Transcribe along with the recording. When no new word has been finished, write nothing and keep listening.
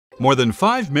More than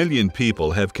 5 million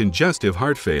people have congestive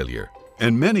heart failure,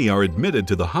 and many are admitted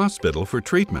to the hospital for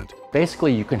treatment.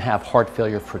 Basically, you can have heart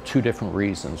failure for two different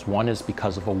reasons. One is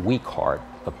because of a weak heart,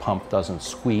 the pump doesn't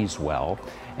squeeze well,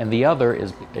 and the other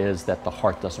is that the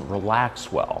heart doesn't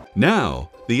relax well. Now,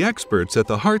 the experts at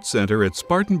the Heart Center at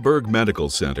Spartanburg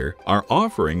Medical Center are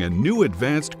offering a new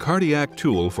advanced cardiac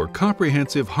tool for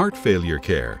comprehensive heart failure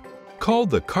care.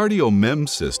 Called the Cardio Mem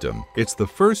System, it's the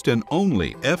first and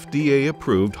only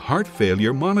FDA-approved heart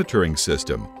failure monitoring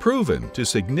system, proven to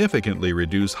significantly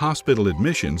reduce hospital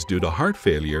admissions due to heart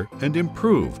failure and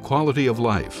improve quality of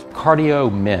life.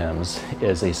 Cardio MEMS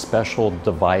is a special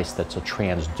device that's a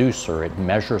transducer. It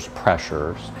measures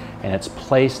pressures and it's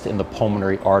placed in the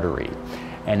pulmonary artery.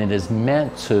 And it is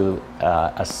meant to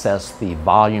assess the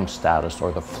volume status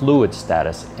or the fluid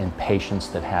status in patients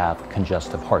that have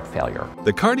congestive heart failure.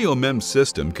 The Cardio Mem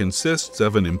System consists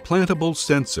of an implantable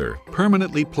sensor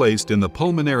permanently placed in the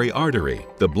pulmonary artery,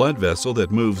 the blood vessel that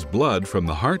moves blood from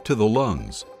the heart to the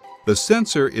lungs. The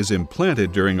sensor is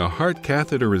implanted during a heart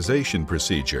catheterization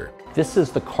procedure. This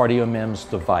is the CardioMEMS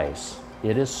device.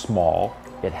 It is small,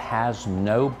 it has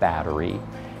no battery,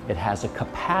 it has a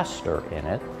capacitor in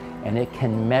it, and it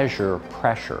can measure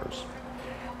pressures.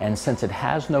 And since it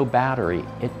has no battery,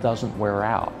 it doesn't wear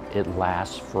out. It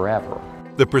lasts forever.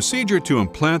 The procedure to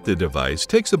implant the device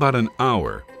takes about an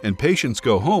hour, and patients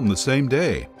go home the same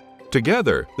day.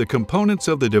 Together, the components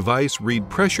of the device read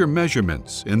pressure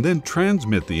measurements and then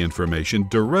transmit the information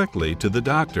directly to the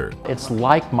doctor. It's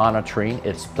like monitoring.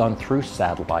 It's done through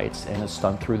satellites and it's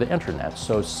done through the internet.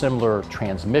 So similar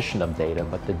transmission of data,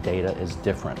 but the data is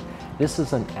different. This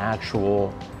is an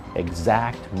actual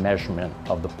exact measurement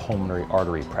of the pulmonary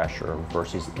artery pressure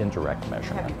versus indirect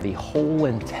measurement. The whole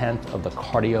intent of the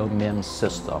Cardio Mem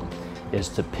system is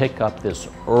to pick up this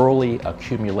early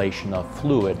accumulation of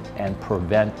fluid and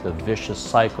prevent the vicious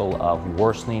cycle of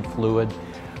worsening fluid,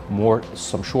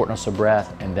 some shortness of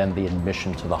breath, and then the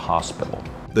admission to the hospital.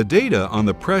 The data on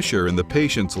the pressure in the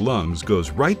patient's lungs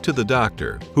goes right to the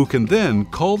doctor, who can then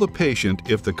call the patient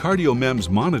if the CardioMEMS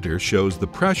monitor shows the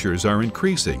pressures are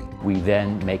increasing. We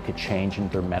then make a change in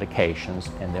their medications,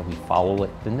 and then we follow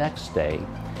it the next day,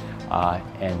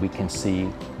 and we can see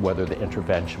whether the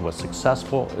intervention was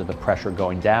successful, the pressure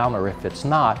going down, or if it's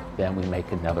not, then we make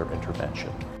another intervention.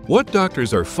 What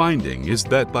doctors are finding is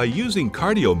that by using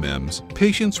CardioMEMS,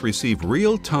 patients receive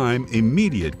real-time,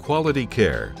 immediate quality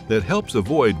care that helps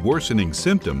avoid worsening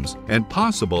symptoms and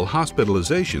possible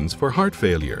hospitalizations for heart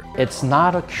failure. It's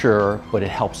not a cure, but it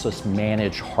helps us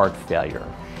manage heart failure.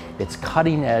 It's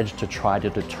cutting edge to try to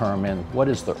determine what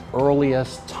is the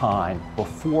earliest time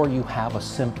before you have a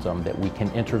symptom that we can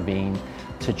intervene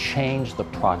to change the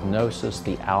prognosis,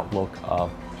 the outlook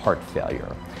of heart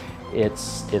failure.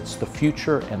 It's the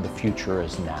future, and the future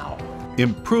is now.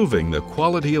 Improving the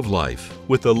quality of life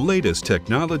with the latest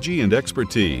technology and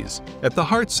expertise at the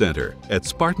Heart Center at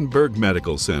Spartanburg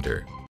Medical Center.